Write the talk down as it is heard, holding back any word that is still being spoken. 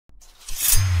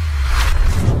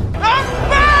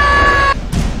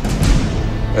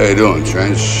How you doing,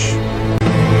 Trench?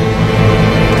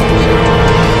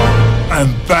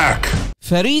 I'm back.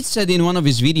 Farid said in one of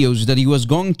his videos that he was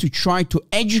going to try to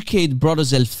educate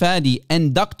brothers Al-Fadi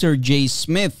and Dr. J.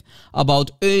 Smith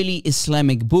about early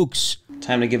Islamic books.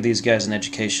 Time to give these guys an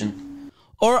education.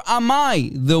 Or am I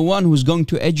the one who's going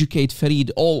to educate Farid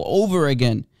all over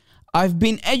again? I've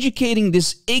been educating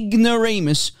this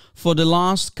ignoramus for the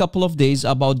last couple of days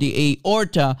about the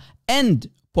aorta and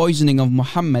poisoning of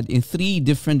Muhammad in 3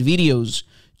 different videos,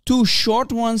 2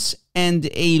 short ones and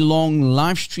a long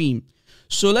live stream.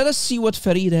 So let us see what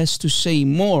Farid has to say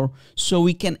more so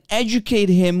we can educate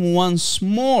him once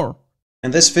more.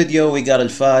 In this video we got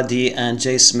Al-Fadi and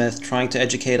J. Smith trying to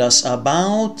educate us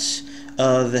about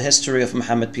the history of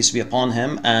Muhammad, peace be upon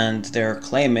him, and they're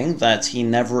claiming that he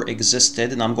never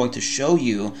existed, and I'm going to show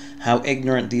you how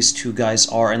ignorant these 2 guys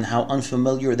are and how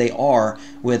unfamiliar they are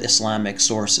with Islamic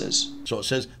sources. So it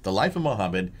says, the life of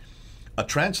Muhammad, a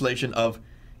translation of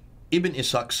Ibn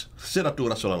Ishaq's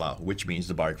Siratul Rasulullah, which means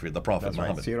the biography of the Prophet That's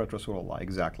Muhammad. Right, Sirat Rasulullah,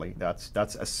 exactly. That's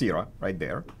a sirah right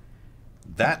there.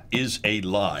 That is a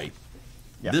lie.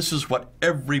 Yeah. This is what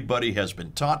everybody has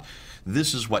been taught.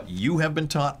 This is what you have been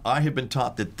taught. I have been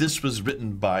taught that this was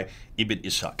written by Ibn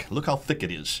Ishaq. Look how thick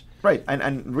it is. Right,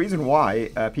 and the reason why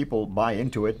people buy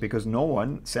into it, because no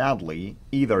one, sadly,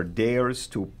 either dares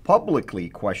to publicly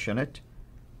question it,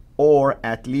 or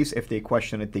at least if they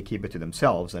question it, they keep it to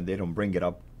themselves and they don't bring it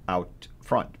up out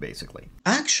front, basically.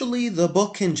 Actually, the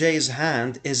book in Jay's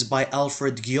hand is by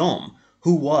Alfred Guillaume,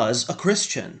 who was a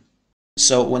Christian.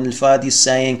 So when Al-Fadi is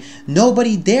saying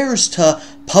nobody dares to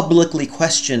publicly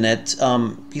question it,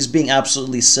 he's being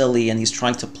absolutely silly and he's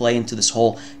trying to play into this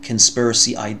whole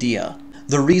conspiracy idea.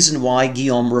 The reason why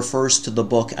Guillaume refers to the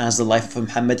book as The Life of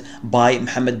Muhammad by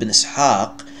Muhammad bin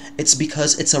Ishaq, it's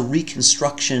because it's a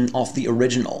reconstruction of the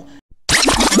original.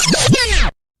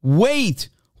 Wait,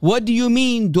 what do you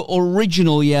mean the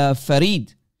original, ya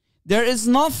Farid? There is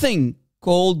nothing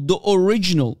called the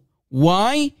original.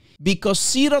 Why? Because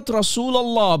Sirat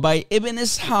Rasulullah by Ibn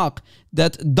Ishaq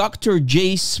that Dr.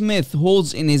 J. Smith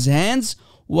holds in his hands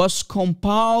was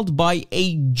compiled by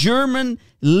a German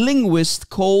linguist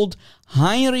called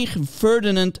Heinrich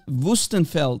Ferdinand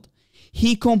Wüstenfeld.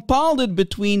 He compiled it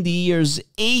between the years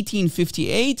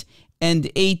 1858 and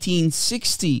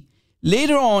 1860.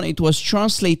 Later on, it was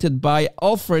translated by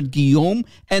Alfred Guillaume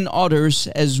and others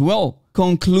as well.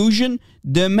 Conclusion: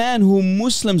 the man whom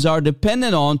Muslims are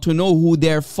dependent on to know who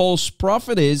their false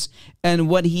prophet is and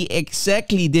what he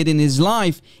exactly did in his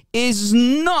life is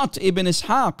not Ibn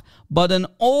Ishaq, but an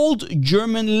old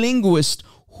German linguist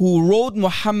who wrote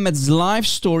Muhammad's life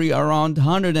story around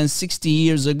 160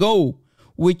 years ago,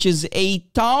 which is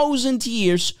 1,000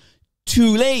 years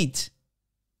too late.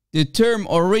 The term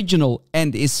original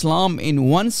and Islam in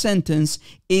one sentence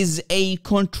is a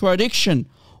contradiction,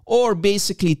 or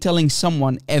basically telling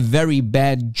someone a very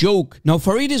bad joke. Now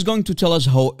Farid is going to tell us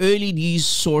how early these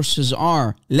sources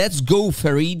are. Let's go,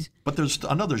 Farid. But there's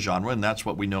another genre, and that's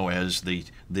what we know as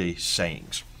the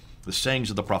sayings. The sayings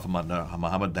of the Prophet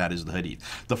Muhammad, that is the Hadith.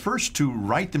 The first to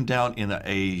write them down in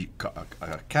a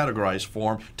categorized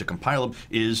form, to compile them,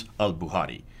 is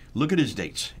Al-Bukhari. Look at his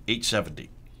dates, 870.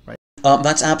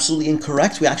 That's absolutely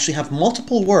incorrect. We actually have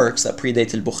multiple works that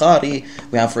predate al-Bukhari.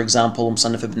 We have, for example,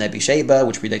 Musannaf ibn Abi Shayba,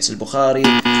 which predates al-Bukhari.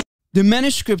 The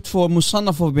manuscript for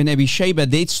Musannaf ibn Abi Shayba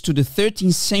dates to the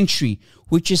 13th century,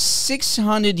 which is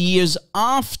 600 years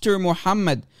after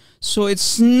Muhammad. So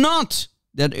it's not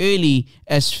that early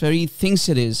as Farid thinks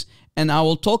it is. And I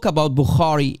will talk about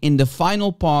Bukhari in the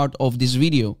final part of this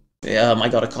video. I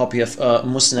got a copy of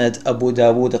Musnad Abu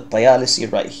Dawud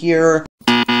al-Tayalisi right here.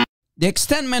 The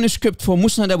extant manuscript for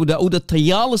Musnad Abu Dawud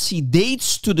al-Tayalisi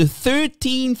dates to the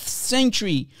 13th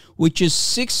century, which is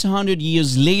 600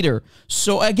 years later.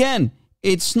 So again,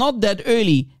 it's not that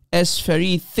early as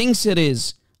Farid thinks it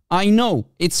is. I know,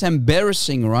 it's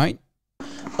embarrassing, right?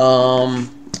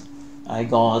 I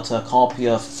got a copy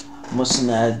of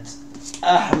Musnad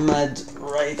Ahmad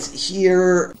right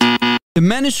here. The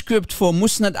manuscript for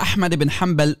Musnad Ahmad ibn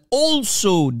Hanbal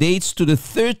also dates to the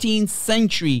 13th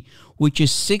century, which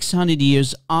is 600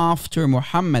 years after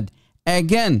Muhammad.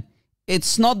 Again,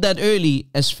 it's not that early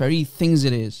as Farid thinks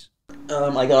it is.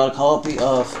 I got a copy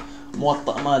of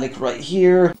Muwatta Malik right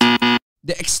here.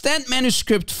 The extant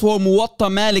manuscript for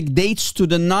Muwatta Malik dates to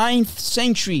the 9th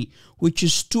century, which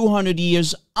is 200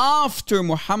 years after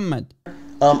Muhammad.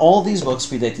 All these books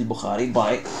predate al-Bukhari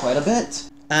by quite a bit.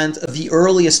 And the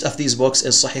earliest of these books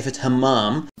is Sahifat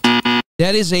Hammam.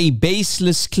 That is a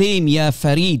baseless claim, ya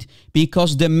Farid,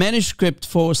 because the manuscript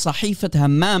for Sahifat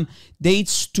Hammam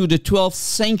dates to the 12th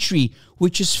century,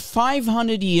 which is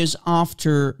 500 years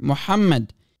after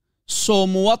Muhammad. So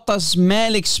Muwatta's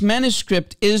Malik's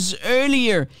manuscript is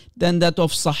earlier than that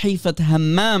of Sahifat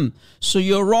Hammam. So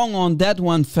you're wrong on that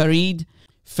one, Farid.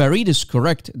 Farid is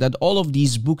correct that all of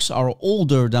these books are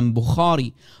older than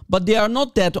Bukhari, but they are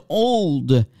not that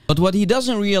old. But what he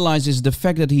doesn't realize is the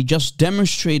fact that he just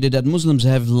demonstrated that Muslims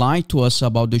have lied to us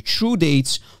about the true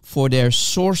dates for their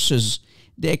sources.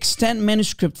 The extant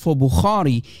manuscript for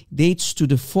Bukhari dates to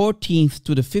the 14th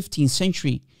to the 15th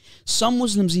century. Some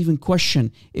Muslims even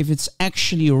question if it's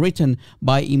actually written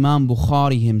by Imam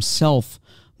Bukhari himself.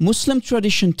 Muslim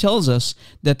tradition tells us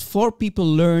that 4 people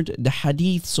learned the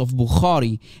hadiths of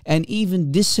Bukhari and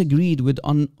even disagreed with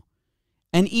one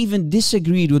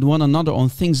another on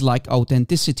things like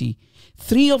authenticity.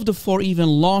 3 of the 4 even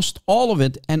lost all of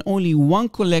it, and only one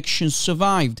collection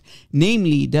survived,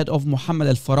 namely that of Muhammad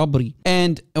al-Farabri.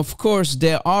 And of course,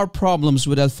 there are problems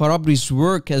with al-Farabri's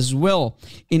work as well.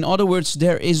 In other words,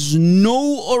 there is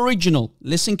no original,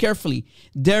 listen carefully,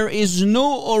 there is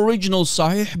no original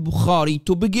Sahih Bukhari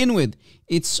to begin with.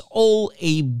 It's all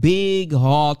a big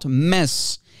hot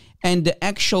mess. And the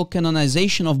actual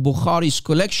canonization of Bukhari's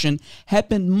collection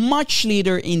happened much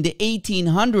later in the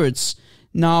 1800s.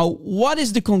 Now, what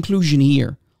is the conclusion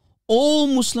here? All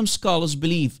Muslim scholars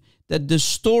believe that the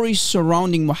stories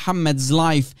surrounding Muhammad's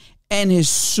life and his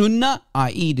sunnah,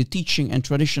 i.e. the teaching and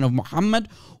tradition of Muhammad,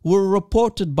 were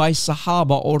reported by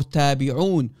Sahaba or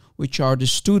Tabi'un, which are the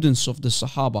students of the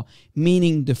Sahaba,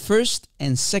 meaning the 1st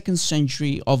and 2nd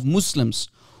century of Muslims,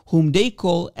 whom they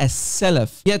call as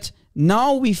Salaf. Yet,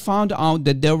 now we found out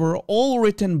that they were all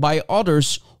written by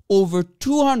others over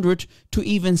 200 to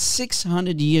even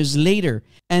 600 years later,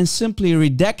 and simply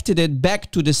redacted it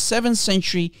back to the 7th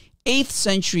century, 8th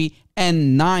century,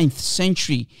 and 9th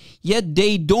century. Yet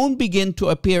they don't begin to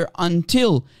appear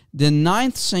until the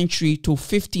 9th century to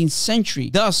 15th century,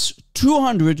 thus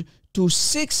 200 to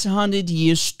 600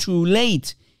 years too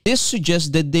late. This suggests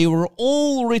that they were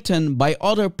all written by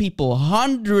other people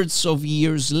hundreds of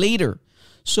years later.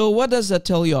 So what does that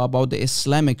tell you about the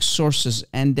Islamic sources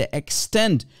and the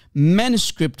extant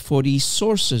manuscript for these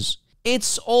sources?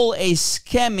 It's all a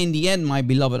scam in the end, my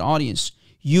beloved audience.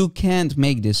 You can't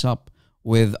make this up.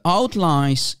 Without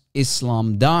lies,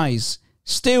 Islam dies.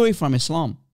 Stay away from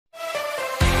Islam.